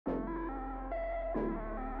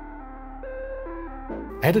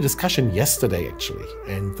I had a discussion yesterday actually,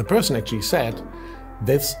 and the person actually said,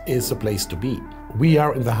 this is a place to be. We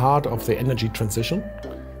are in the heart of the energy transition.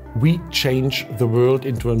 We change the world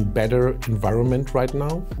into a better environment right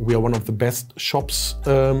now. We are one of the best shops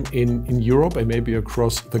in Europe and maybe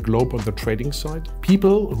across the globe on the trading side.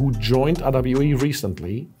 People who joined RWE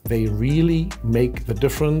recently, they really make the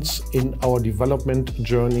difference in our development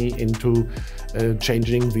journey into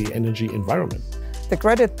changing the energy environment. The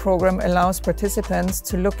graduate program allows participants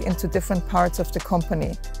to look into different parts of the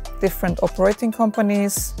company, different operating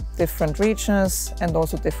companies, different regions, and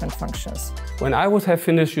also different functions. When I would have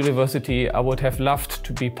finished university, I would have loved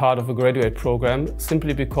to be part of a graduate program,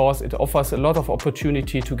 simply because it offers a lot of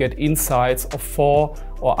opportunity to get insights of 4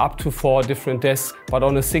 or up to 4 different desks. But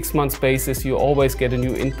on a 6-month basis, you always get a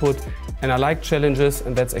new input. And I like challenges,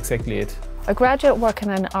 and that's exactly it. A graduate working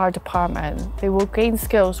in our department, they will gain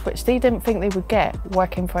skills which they didn't think they would get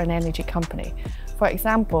working for an energy company. For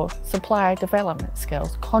example, supplier development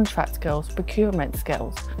skills, contract skills, procurement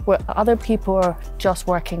skills. Where other people are just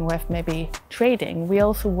working with maybe trading, we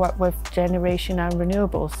also work with generation and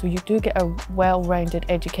renewables, so you do get a well-rounded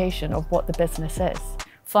education of what the business is.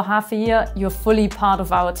 For half a year, you're fully part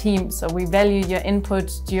of our team, so we value your input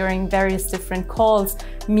during various different calls,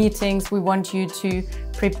 meetings. We want you to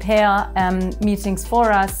prepare meetings for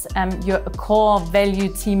us. You're a core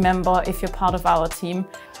value team member if you're part of our team.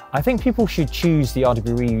 I think people should choose the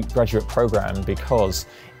RWE Graduate Programme because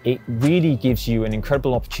it really gives you an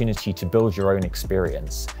incredible opportunity to build your own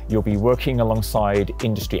experience. You'll be working alongside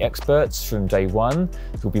industry experts from day one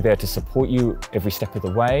who'll be there to support you every step of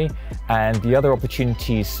the way, and the other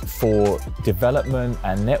opportunities for development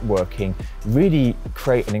and networking really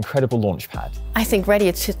create an incredible launchpad. I think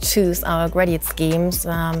graduates should choose our graduate schemes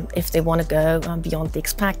if they want to go beyond the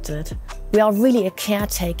expected. We are really a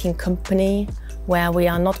caretaking company where we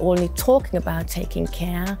are not only talking about taking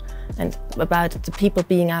care and about the people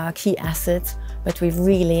being our key assets, but we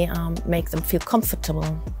really make them feel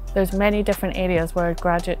comfortable. There's many different areas where a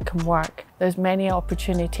graduate can work. There's many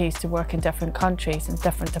opportunities to work in different countries and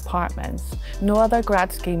different departments. No other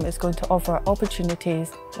grad scheme is going to offer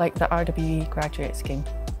opportunities like the RWE Graduate Scheme.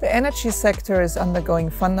 The energy sector is undergoing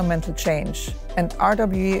fundamental change, and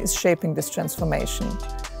RWE is shaping this transformation.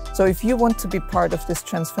 So if you want to be part of this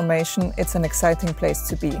transformation, it's an exciting place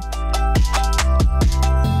to be.